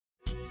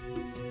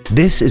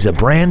This is a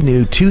brand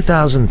new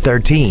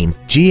 2013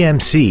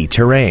 GMC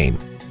Terrain.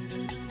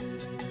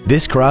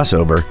 This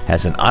crossover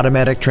has an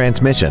automatic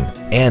transmission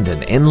and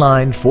an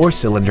inline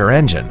 4-cylinder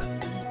engine.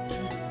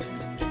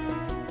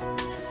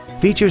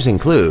 Features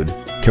include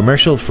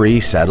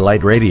commercial-free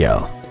satellite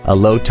radio, a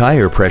low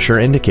tire pressure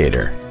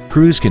indicator,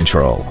 cruise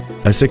control,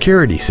 a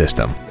security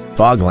system,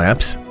 fog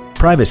lamps,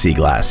 privacy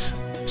glass,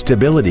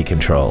 stability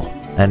control,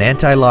 an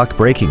anti-lock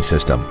braking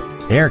system,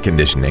 air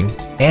conditioning,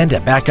 and a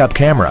backup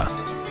camera.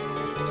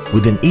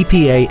 With an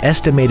EPA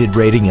estimated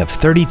rating of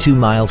 32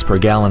 miles per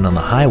gallon on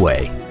the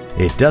highway,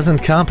 it doesn't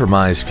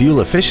compromise fuel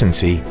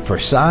efficiency for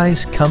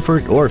size,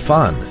 comfort, or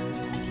fun.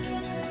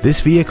 This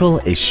vehicle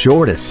is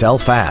sure to sell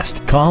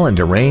fast. Call and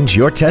arrange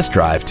your test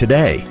drive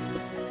today.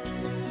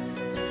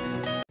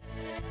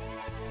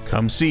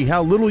 Come see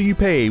how little you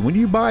pay when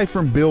you buy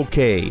from Bill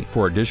Kay.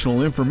 For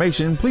additional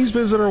information, please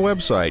visit our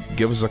website,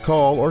 give us a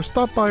call, or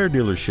stop by our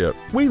dealership.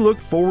 We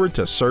look forward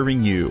to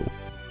serving you.